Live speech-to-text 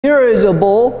Here is a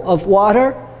bowl of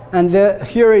water, and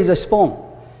here is a spoon.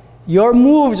 Your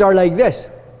moves are like this.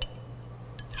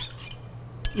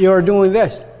 You're doing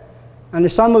this.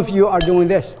 And some of you are doing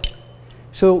this.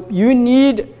 So you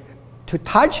need to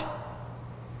touch,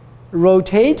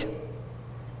 rotate,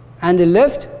 and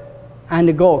lift,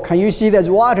 and go. Can you see there's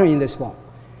water in the spoon?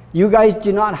 You guys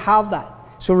do not have that.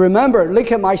 So remember,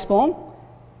 look at my spoon.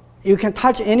 You can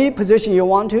touch any position you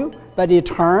want to, but it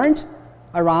turns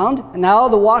around. And now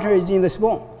the water is in the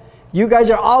spoon. You guys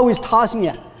are always tossing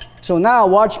it. So now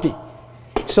watch me.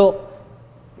 So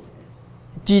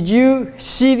did you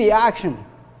see the action?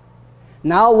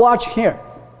 Now watch here.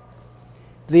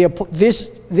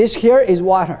 This here is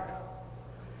water.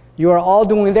 You are all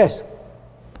doing this.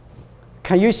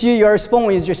 Can you see your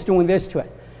spoon is just doing this to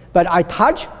it? But I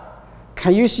touch.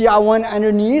 Can you see I went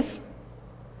underneath?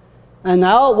 And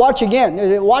now watch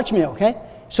again. Watch me, okay?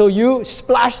 So you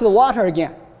splash the water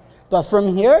again. But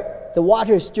from here, the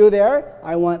water is still there.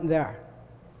 I went there.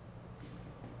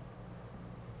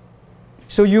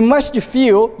 So you must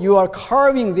feel you are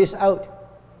carving this out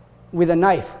with a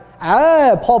knife.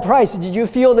 Ah, Paul Price, did you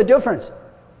feel the difference?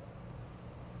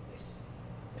 Yes.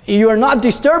 You are not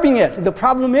disturbing it. The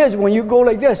problem is when you go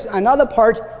like this, another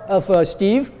part of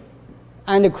Steve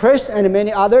and Chris and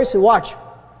many others, watch.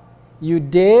 You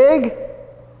dig.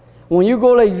 When you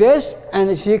go like this,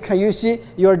 and see, can you see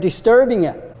you're disturbing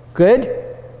it? Good.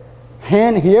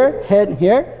 Hand here, head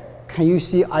here. Can you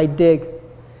see I dig?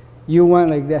 You went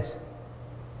like this.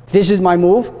 This is my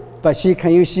move, but see,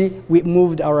 can you see we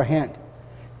moved our hand?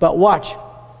 But watch.